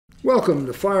Welcome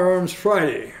to Firearms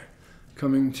Friday,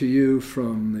 coming to you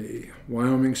from the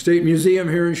Wyoming State Museum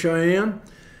here in Cheyenne.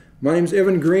 My name's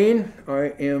Evan Green.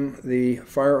 I am the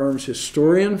firearms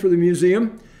historian for the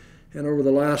museum, and over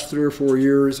the last 3 or 4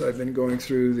 years I've been going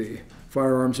through the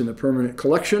firearms in the permanent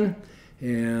collection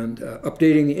and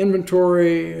updating the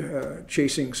inventory,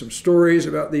 chasing some stories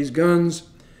about these guns,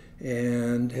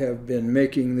 and have been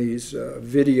making these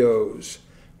videos,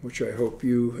 which I hope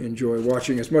you enjoy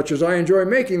watching as much as I enjoy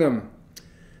making them.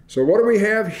 So what do we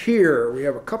have here? We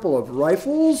have a couple of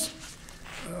rifles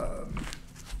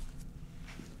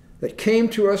that came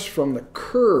to us from the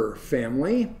Kerr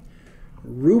family.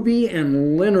 Ruby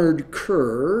and Leonard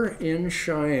Kerr in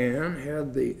Cheyenne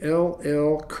had the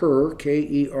L.L. Kerr,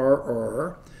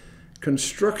 K-E-R-R,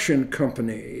 construction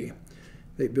company.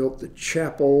 They built the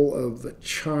Chapel of the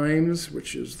Chimes,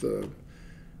 which is the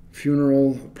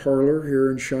funeral parlor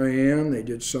here in Cheyenne. They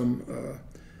did some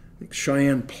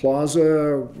Cheyenne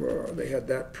Plaza. They had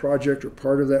that project or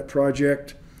part of that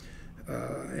project,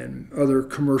 and other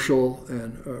commercial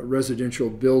and residential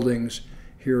buildings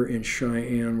here in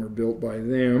Cheyenne were built by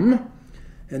them.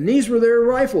 And these were their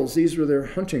rifles. These were their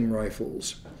hunting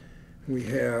rifles. We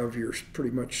have your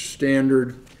pretty much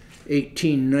standard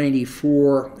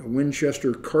 1894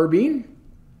 Winchester carbine.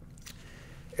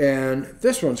 And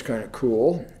this one's kind of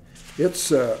cool.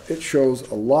 It shows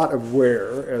a lot of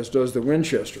wear, as does the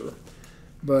Winchester.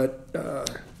 But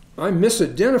I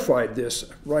misidentified this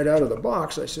right out of the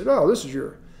box. I said, oh, this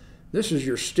is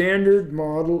your standard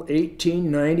model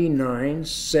 1899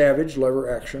 Savage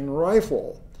lever action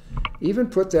rifle. Even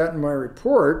put that in my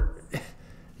report,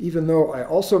 even though I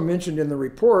also mentioned in the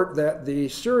report that the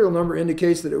serial number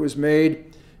indicates that it was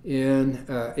made in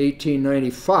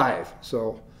 1895.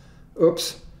 So,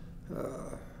 oops.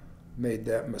 Made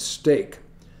that mistake.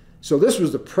 So this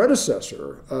was the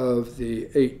predecessor of the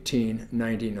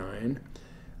 1899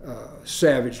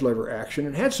 Savage lever action,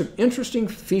 and had some interesting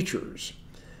features,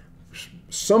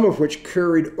 some of which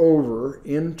carried over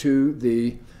into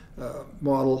the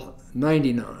Model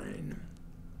 99.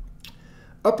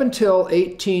 Up until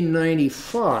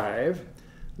 1895,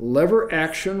 lever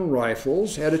action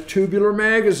rifles had a tubular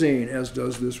magazine, as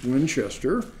does this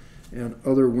Winchester and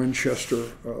other Winchester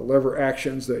lever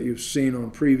actions that you've seen on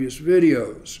previous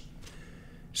videos.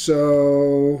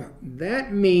 So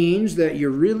that means that you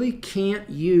really can't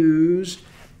use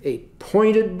a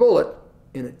pointed bullet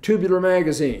in a tubular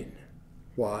magazine.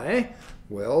 Why?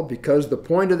 Well, because the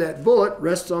point of that bullet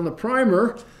rests on the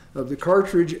primer of the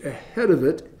cartridge ahead of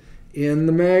it in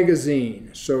the magazine.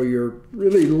 So you're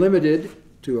really limited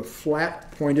to a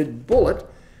flat pointed bullet,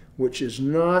 which is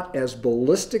not as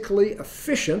ballistically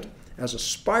efficient as a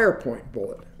spire point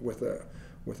bullet with a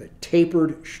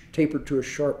tapered to a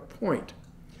sharp point.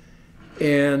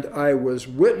 And I was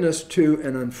witness to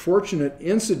an unfortunate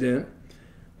incident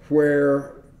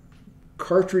where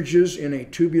cartridges in a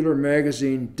tubular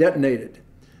magazine detonated,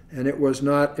 and it was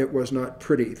not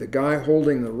pretty. The guy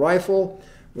holding the rifle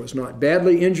was not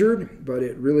badly injured, but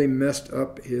it really messed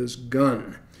up his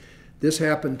gun. This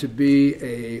happened to be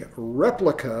a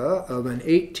replica of an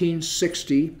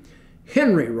 1860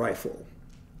 Henry rifle.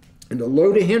 And to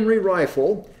load a Henry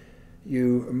rifle,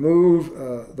 you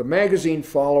move the magazine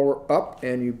follower up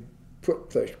and you put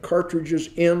the cartridges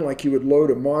in like you would load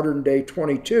a modern day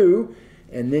 .22,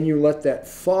 and then you let that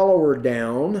follower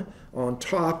down on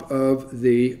top of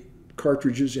the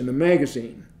cartridges in the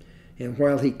magazine. And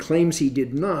while he claims he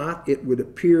did not, it would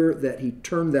appear that he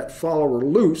turned that follower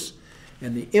loose,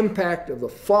 and the impact of the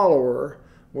follower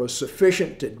was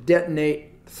sufficient to detonate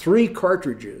 3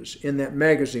 cartridges in that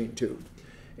magazine tube.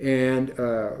 And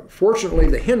fortunately,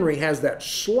 the Henry has that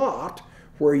slot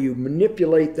where you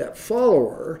manipulate that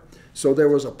follower, so there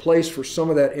was a place for some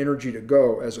of that energy to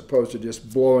go as opposed to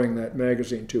just blowing that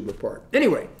magazine tube apart.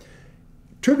 Anyway,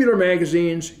 tubular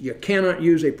magazines, you cannot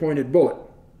use a pointed bullet.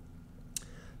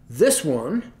 This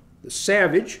one, the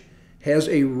Savage, has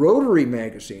a rotary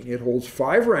magazine. It holds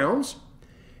 5 rounds,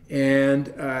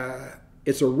 and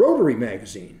it's a rotary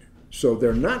magazine. So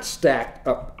they're not stacked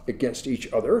up against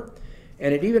each other.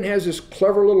 And it even has this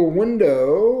clever little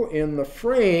window in the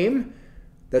frame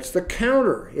that's the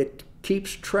counter. It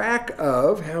keeps track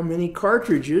of how many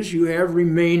cartridges you have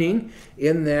remaining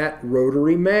in that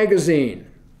rotary magazine.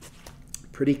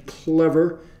 Pretty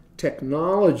clever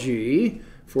technology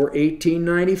for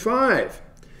 1895.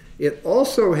 It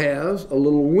also has a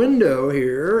little window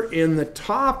here in the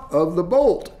top of the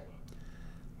bolt.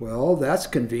 Well, that's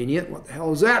convenient. What the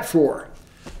hell is that for?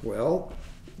 Well,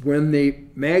 when the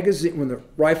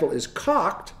rifle is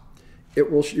cocked,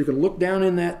 you can look down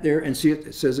in that there and see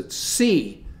it says it's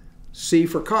C, C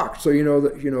for cocked. So you know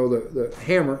that the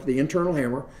hammer, the internal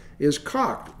hammer, is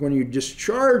cocked. When you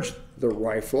discharge the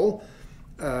rifle,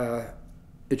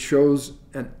 it shows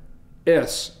an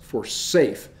S for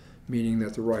safe, meaning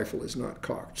that the rifle is not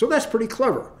cocked. So that's pretty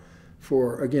clever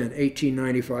for, again,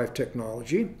 1895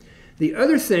 technology. The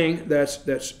other thing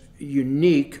that's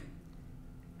unique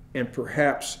and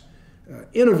perhaps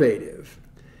innovative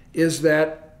is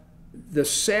that the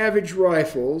Savage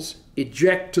rifles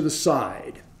eject to the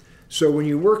side. So when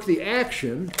you work the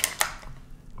action,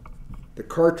 the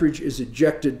cartridge is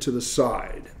ejected to the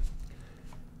side.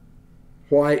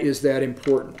 Why is that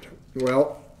important?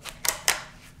 Well,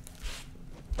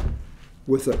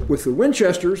 with the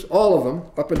Winchesters, all of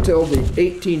them, up until the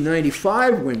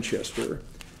 1895 Winchester,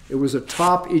 it was a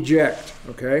top eject,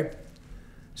 okay?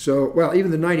 So, well,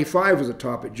 even the 95 was a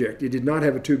top eject. It did not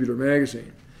have a tubular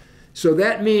magazine. So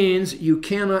that means you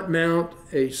cannot mount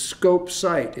a scope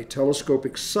sight, a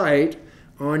telescopic sight,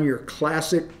 on your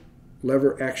classic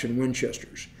lever action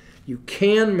Winchesters. You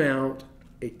can mount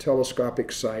a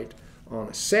telescopic sight on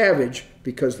a Savage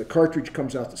because the cartridge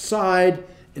comes out the side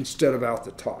instead of out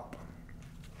the top.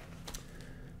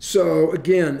 So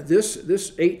again, this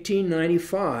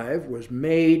 1895 was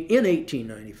made in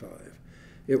 1895.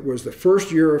 It was the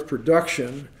first year of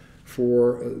production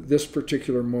for this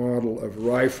particular model of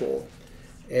rifle.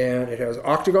 And it has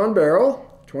octagon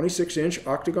barrel, 26-inch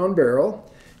octagon barrel,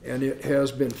 and it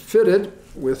has been fitted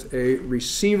with a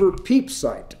receiver peep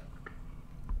sight.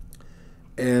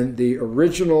 And the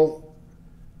original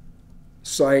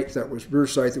sight that was rear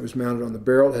sight that was mounted on the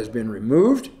barrel has been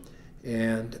removed,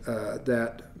 and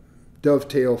that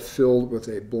dovetail filled with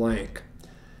a blank.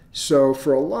 So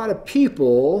for a lot of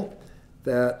people,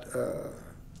 that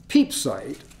peep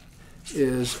sight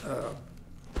is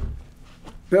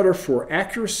better for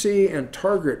accuracy and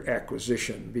target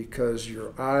acquisition because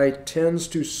your eye tends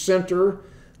to center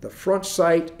the front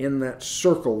sight in that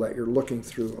circle that you're looking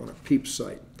through on a peep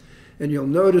sight. And you'll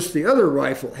notice the other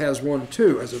rifle has one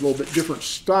too, has a little bit different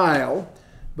style,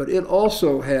 but it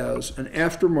also has an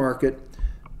aftermarket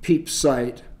peep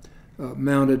sight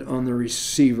mounted on the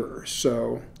receiver.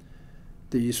 So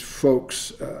these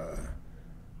folks,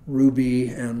 Ruby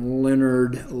and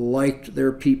Leonard, liked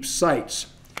their peep sights.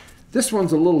 This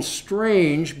one's a little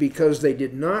strange because they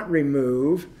did not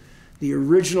remove the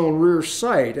original rear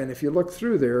sight, and if you look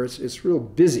through there, it's real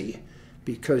busy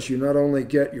because you not only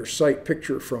get your sight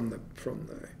picture from the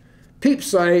peep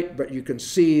sight, but you can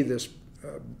see this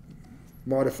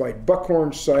modified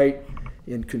buckhorn sight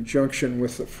in conjunction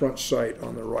with the front sight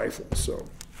on the rifle. So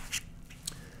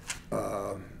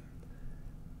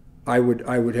I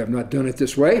would have not done it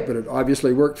this way, but it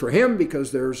obviously worked for him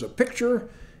because there's a picture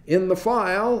in the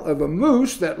file of a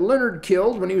moose that Leonard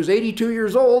killed when he was 82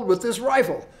 years old with this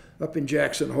rifle up in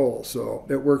Jackson Hole. So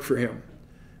it worked for him.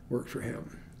 Worked for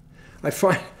him. I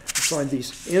find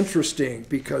these interesting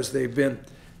because they've been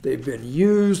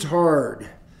used hard.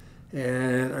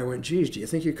 And I went, geez, do you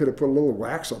think you could have put a little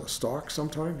wax on the stock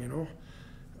sometime, you know?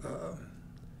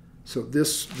 So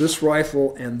this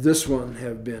rifle and this one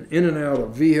have been in and out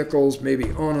of vehicles,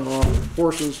 maybe on and off of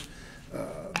horses,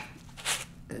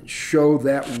 and show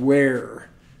that wear.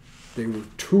 They were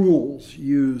tools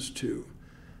used to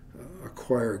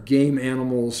acquire game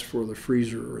animals for the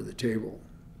freezer or the table.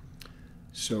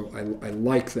 So I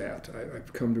like that.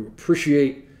 I've come to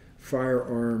appreciate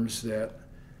firearms that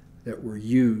were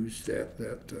used,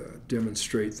 that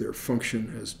demonstrate their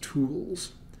function as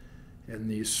tools. And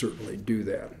these certainly do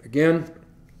that. Again,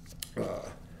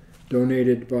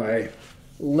 donated by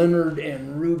Leonard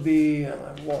and Ruby, and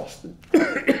I've lost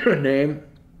the name,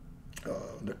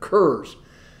 the Kerrs,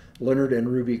 Leonard and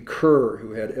Ruby Kerr,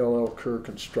 who had L.L. Kerr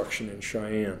Construction in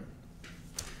Cheyenne.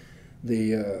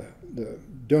 The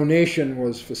donation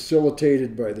was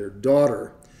facilitated by their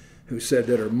daughter, who said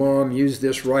that her mom used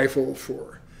this rifle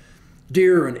for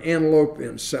deer and antelope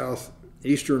in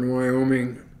southeastern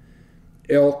Wyoming,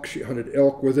 elk. She hunted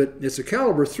elk with it. It's a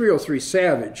caliber .303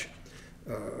 Savage,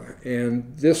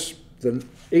 and the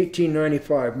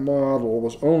 1895 model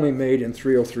was only made in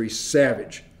 .303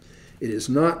 Savage. It is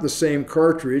not the same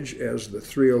cartridge as the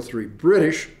 .303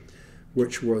 British,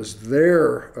 which was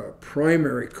their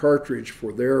primary cartridge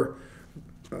for their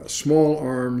small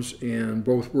arms in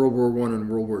both World War I and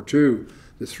World War II,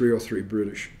 the .303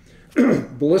 British.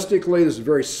 Ballistically, this is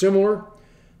very similar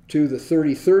to the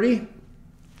 30-30.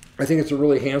 I think it's a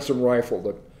really handsome rifle.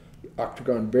 The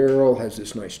octagon barrel has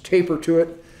this nice taper to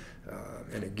it,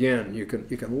 and again, you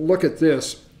can look at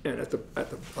this, and at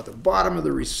the bottom of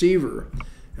the receiver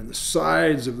and the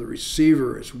sides of the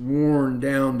receiver is worn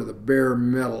down to the bare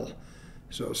metal.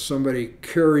 So somebody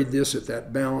carried this at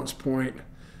that balance point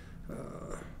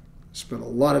Spent a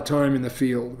lot of time in the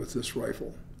field with this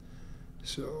rifle.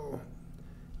 So,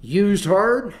 used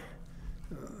hard,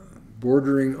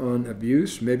 bordering on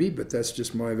abuse, maybe, but that's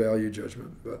just my value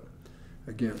judgment. But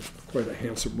again, quite a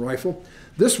handsome rifle.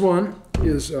 This one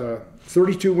is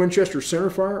 32 Winchester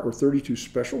centerfire or 32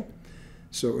 special.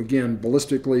 So again,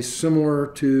 ballistically similar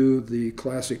to the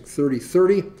classic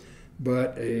 30-30,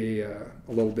 but a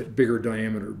little bit bigger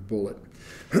diameter bullet.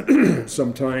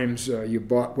 Sometimes you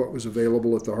bought what was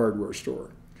available at the hardware store.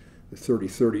 The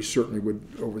 30-30 certainly would,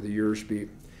 over the years, be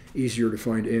easier to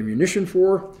find ammunition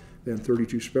for than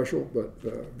 32 special, but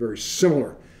very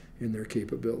similar in their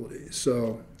capabilities.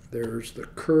 So there's the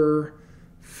Kerr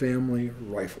family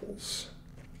rifles.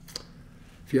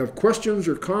 If you have questions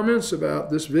or comments about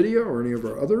this video or any of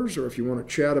our others, or if you want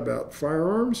to chat about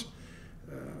firearms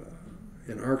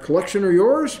in our collection or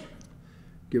yours,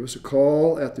 give us a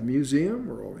call at the museum.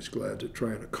 We're always glad to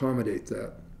try and accommodate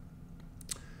that.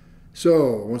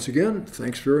 So, once again,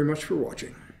 thanks very much for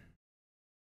watching.